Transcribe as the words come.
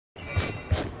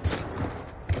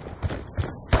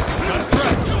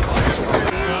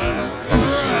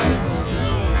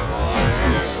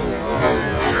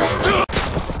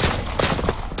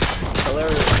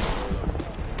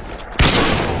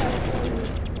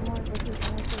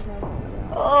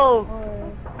Oh!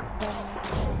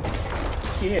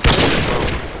 Yeah.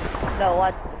 No,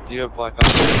 what? Do you have black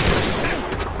ops?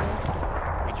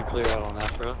 Could you clear out on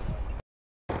that for us?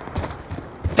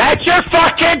 That's your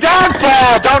fucking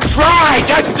downfall! Don't try!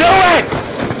 Just do it!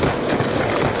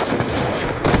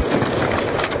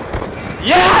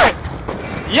 Yeah!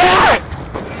 Yeah!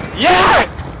 Yeah!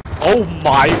 Oh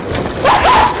my...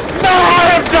 No,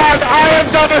 I am done! I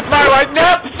am done with my life!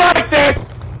 No, fuck this!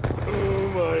 Oh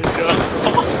my god.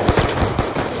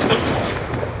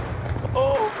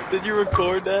 Oh, did you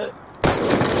record that?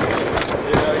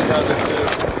 Yeah, I got it too.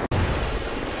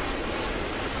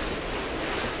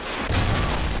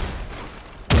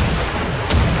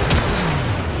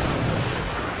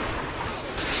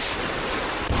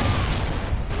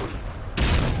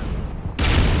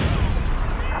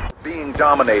 Being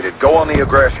dominated. Go on the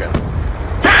aggression.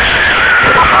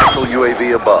 Hostile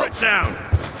UAV above. Down!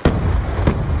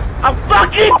 I'm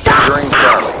fucking Securing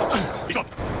Charlie.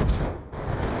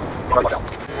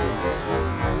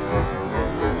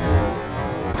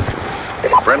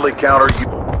 Friendly counter. Dude!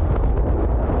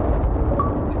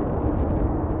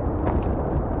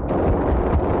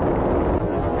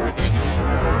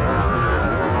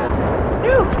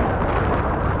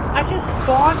 I just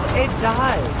spawned and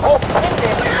died. Oh,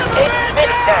 it's mid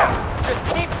down.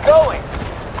 Just keep going.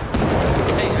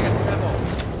 Hey, I got the ammo.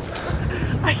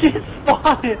 I just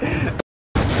spawned it.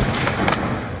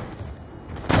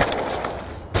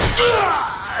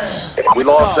 We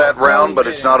lost that round, but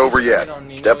it's not over yet.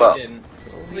 Step up.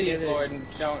 Please, Lord,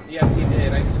 don't. Yes, he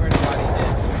did. I swear to God, he did.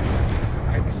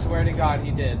 I swear to God,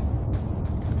 he did.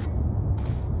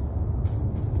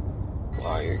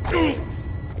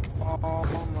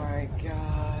 Oh my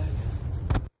God.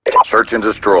 Search and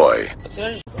destroy. I've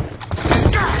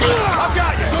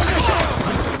got you!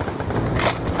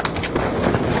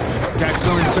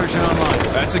 Tactical insertion online.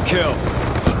 That's a kill.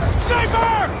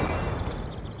 Sniper!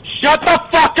 Shut the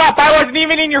fuck up! I wasn't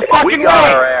even in your fucking way! We got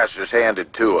our asses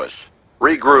handed to us.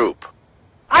 Regroup.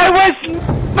 I was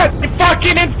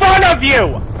fucking in front of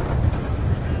you!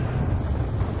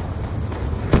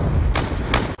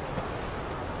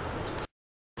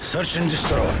 Search and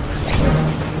destroy.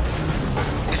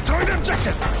 Destroy the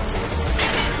objective!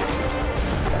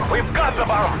 We've got the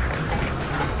barrel!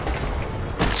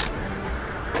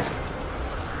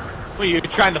 Wait, you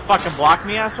trying to fucking block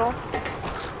me, asshole?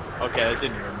 Okay, that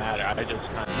didn't even matter. I just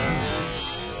kind of...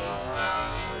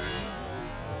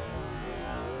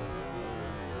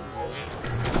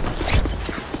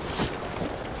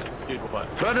 Dude, what?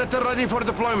 Predator ready for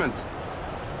deployment.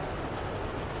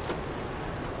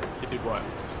 Dude, what?